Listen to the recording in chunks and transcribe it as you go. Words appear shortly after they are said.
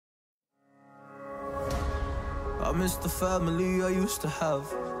I miss the family I used to have.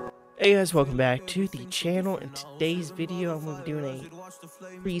 Hey guys, welcome back to the channel. In today's video, I'm going to be doing a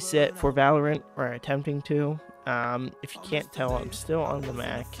preset for Valorant, or attempting to. If you can't tell, I'm still on the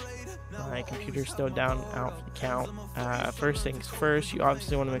Mac. My computer's still down out for the count. First things first, you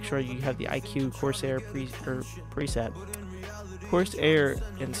obviously want to make sure you have the ICUE Corsair preset. Corsair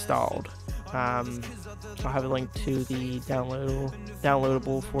installed. I'll have a link to the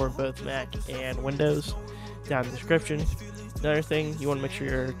downloadable for both Mac and Windows down in the description. Another thing, you want to make sure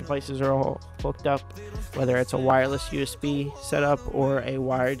your devices are all hooked up, whether it's a wireless USB setup or a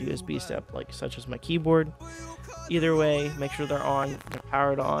wired USB setup, such as my keyboard. Either way, make sure they're on, they're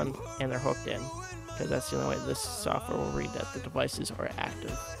powered on, and they're hooked in, because that's the only way this software will read that the devices are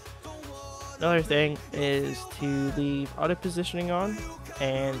active. Another thing is to leave auto positioning on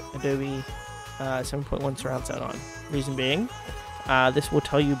and Adobe 7.1 surround sound on. Reason being, this will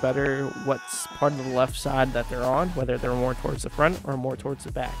tell you better what's part of the left side that they're on, whether they're more towards the front or more towards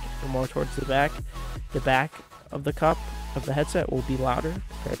the back. If they're more towards the back of the cup of the headset will be louder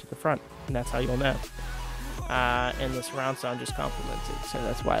compared to the front, and that's how you'll know. And the surround sound just complements it, so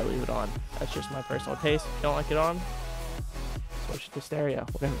that's why I leave it on. That's just my personal taste. If you don't like it on, switch to stereo,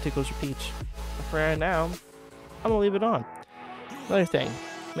 whatever tickles your peach. But for right now, I'm gonna leave it on. Another thing,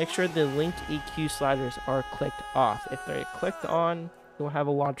 make sure the linked EQ sliders are clicked off. If they're clicked on, you'll have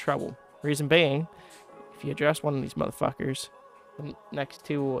a lot of trouble. Reason being, if you adjust one of these motherfuckers, the next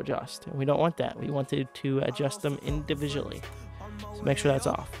two will adjust. And we don't want that. We wanted to adjust them individually. So make sure that's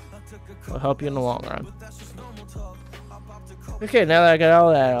off. It'll help you in the long run. Okay, now that I got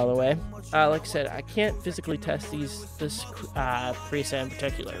all that out of the way, like I said, I can't physically test this preset in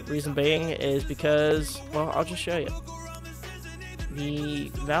particular. Reason being is because, well, I'll just show you. The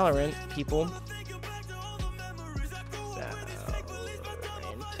Valorant people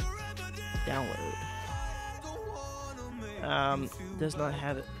download does not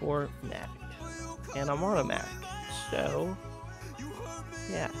have it for Mac, and I'm on a Mac, so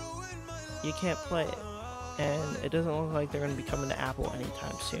yeah, you can't play it, and it doesn't look like they're going to be coming to Apple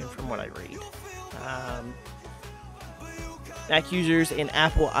anytime soon from what I read. Mac users and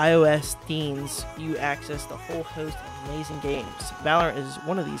Apple iOS teens, you access the whole host of amazing games. Valorant is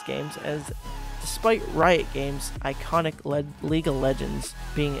one of these games, as despite Riot Games' iconic League of Legends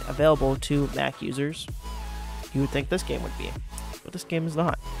being available to Mac users, you would think this game would be, but this game is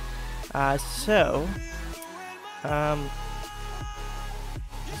not. Just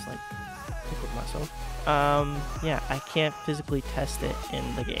like tickled myself. Yeah, I can't physically test it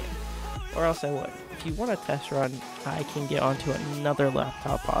in the game, or else I would. If you want a test run, I can get onto another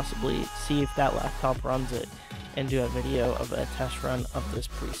laptop, possibly see if that laptop runs it, and do a video of a test run of this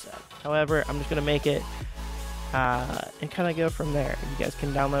preset. However, I'm just going to make it and kind of go from there. You guys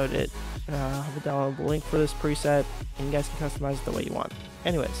can download it, have a downloadable link for this preset, and you guys can customize it the way you want.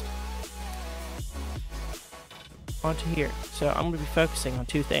 Anyways, onto here. So I'm going to be focusing on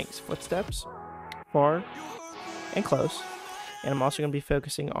two things: footsteps, far and close. And I'm also going to be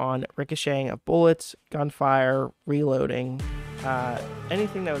focusing on ricocheting of bullets, gunfire, reloading,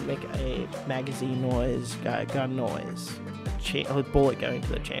 anything that would make a magazine noise, gun noise, a bullet going to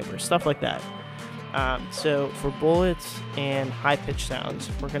the chamber, stuff like that. So for bullets and high-pitched sounds,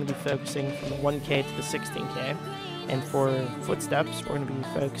 we're going to be focusing from the 1K to the 16K. And for footsteps, we're going to be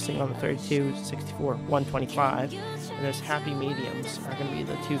focusing on the 32, 64, 125. And those happy mediums are going to be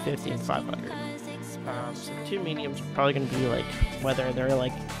the 250 and 500. So the two mediums are probably going to be whether they're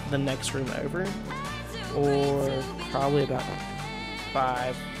the next room over, or probably about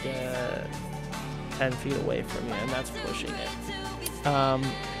 5 to 10 feet away from you, and that's pushing it.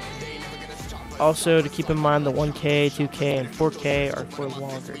 Also, to keep in mind, the 1K, 2K, and 4K are for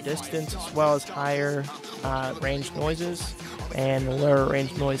longer distance, as well as higher range noises, and the lower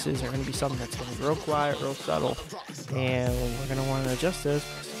range noises are going to be something that's going to be real quiet, real subtle, and we're going to want to adjust those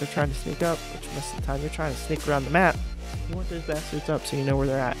because they're trying to sneak up, which most of the time you're trying to sneak around the map. You want those bastards up so you know where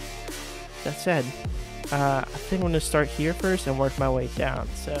they're at. That said, I think I'm going to start here first and work my way down.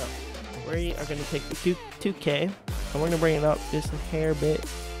 So we are going to take the 2K, and we're going to bring it up just a hair bit,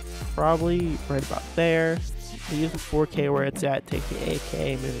 probably right about there. Leave the 4K where it's at, take the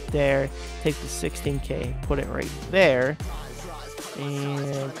 8K, move it there, take the 16K, put it right there,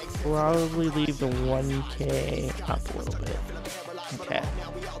 and probably leave the 1K up a little bit. Okay.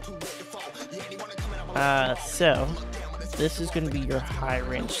 So this is going to be your high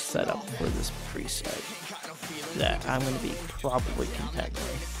range setup for this preset that I'm going to be probably content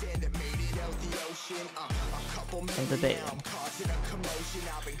with. I'm debating.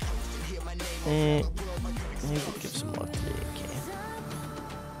 And maybe we'll give some love to the AK.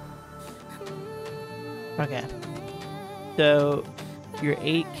 Okay. So your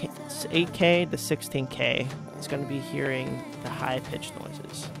 8K to 16K is going to be hearing the high-pitched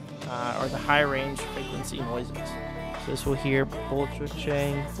noises, or the high-range frequency noises. So this will hear bullets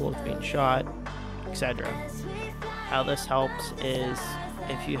switching, bullets being shot, etc. How this helps is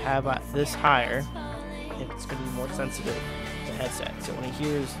if you have this higher, it's going to be more sensitive to the headset. So when it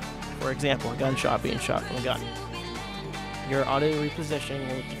hears, for example, a gunshot being shot from a gun, your auto repositioning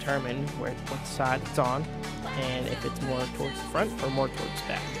will determine what side it's on, and if it's more towards the front or more towards the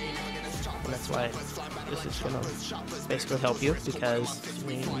back. And that's why this is going to basically help you, because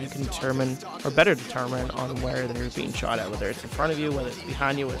you can determine, or better determine, on where they're being shot at, whether it's in front of you, whether it's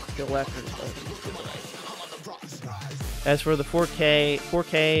behind you, whether it's to the left or to the right. As for the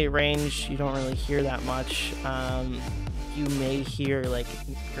 4K range, you don't really hear that much. You may hear like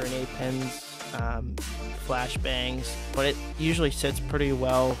grenade pins, flashbangs, but it usually sits pretty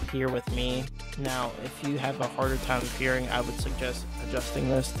well here with me. Now, if you have a harder time hearing, I would suggest adjusting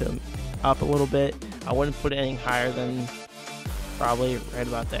this to up a little bit. I wouldn't put it any higher than probably right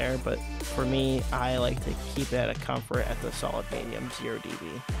about there, but for me, I like to keep it at a comfort at the solid medium, 0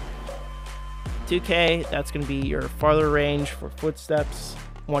 dB. 2K, that's going to be your farther range for footsteps.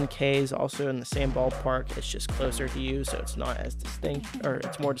 1K is also in the same ballpark, it's just closer to you, so it's not as distinct, or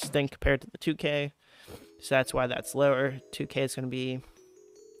it's more distinct compared to the 2K, so that's why that's lower. 2K is going to be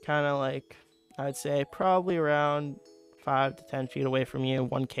kind of like, I'd say probably around 5 to 10 feet away from you.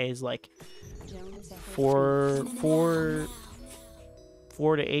 1K is like 4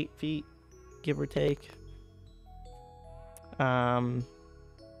 to 8 feet, give or take.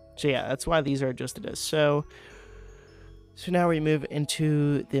 So yeah, that's why these are adjusted as so. So now we move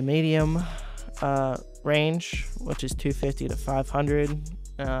into the medium range, which is 250 to 500.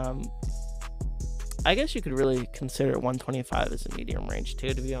 I guess you could really consider 125 as a medium range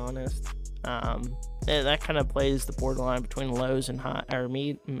too, to be honest. That kind of plays the borderline between lows and high, or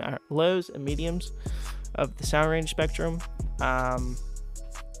lows and mediums of the sound range spectrum.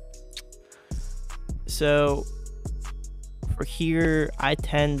 So for here, I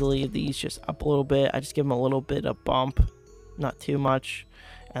tend to leave these just up a little bit. I just give them a little bit of bump, not too much.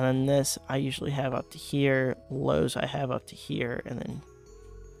 And then this I usually have up to here, lows I have up to here, and then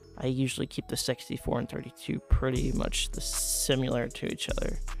I usually keep the 64 and 32 pretty much similar to each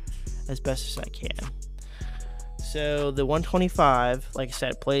other as best as I can. So the 125, like I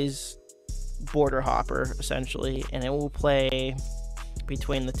said, plays border hopper essentially, and it will play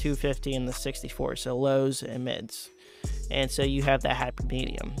between the 250 and the 64, so lows and mids. And so you have that happy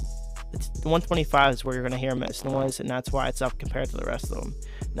medium. The 125 is where you're going to hear most noise, and that's why it's up compared to the rest of them.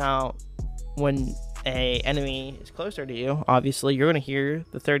 Now, when a enemy is closer to you, obviously you're going to hear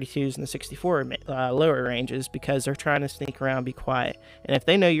the 32s and the 64 lower ranges, because they're trying to sneak around, be quiet. And if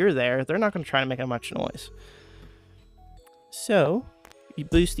they know you're there, they're not going to try to make much noise. So you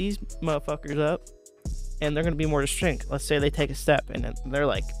boost these motherfuckers up, and they're going to be more distinct. Let's say they take a step, and they're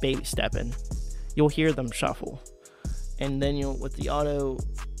like baby stepping. You'll hear them shuffle. And then you'll, with the auto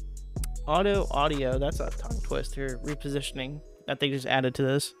audio, that's a tongue twister, repositioning that they just added to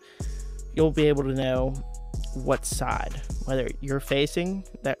this, you'll be able to know what side, whether you're facing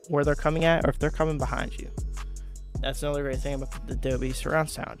that where they're coming at, or if they're coming behind you. That's another great thing about the Dolby surround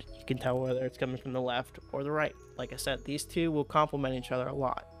sound. You can tell whether it's coming from the left or the right. Like I said, these two will complement each other a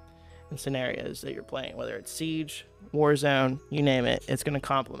lot in scenarios that you're playing, whether it's Siege, Warzone, you name it, it's going to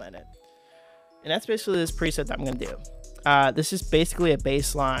complement it. And that's basically this preset that I'm going to do. This is basically a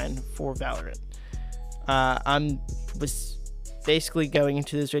baseline for Valorant. I was basically going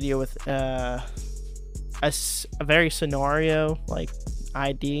into this video with a very scenario like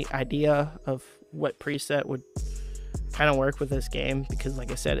idea of what preset would kind of work with this game, because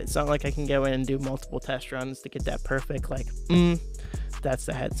like I said, it's not like I can go in and do multiple test runs to get that perfect like that's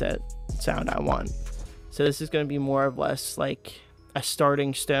the headset sound I want. So this is going to be more or less like a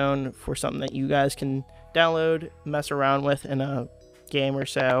starting stone for something that you guys can download, mess around with in a game or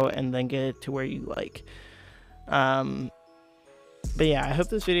so, and then get it to where you like. But yeah, I hope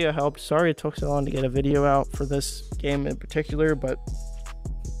this video helped. Sorry it took so long to get a video out for this game in particular, but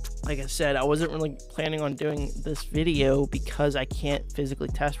like I said, I wasn't really planning on doing this video because I can't physically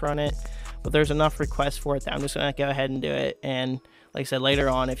test run it, but there's enough requests for it that I'm just gonna go ahead and do it. And like I said, later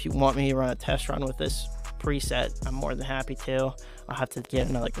on, if you want me to run a test run with this preset, I'm more than happy to. I'll have to get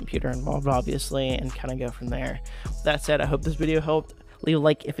another computer involved, obviously, and kind of go from there. With that said, I hope this video helped. Leave a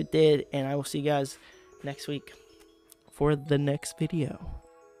like if it did, and I will see you guys next week for the next video.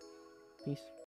 Peace.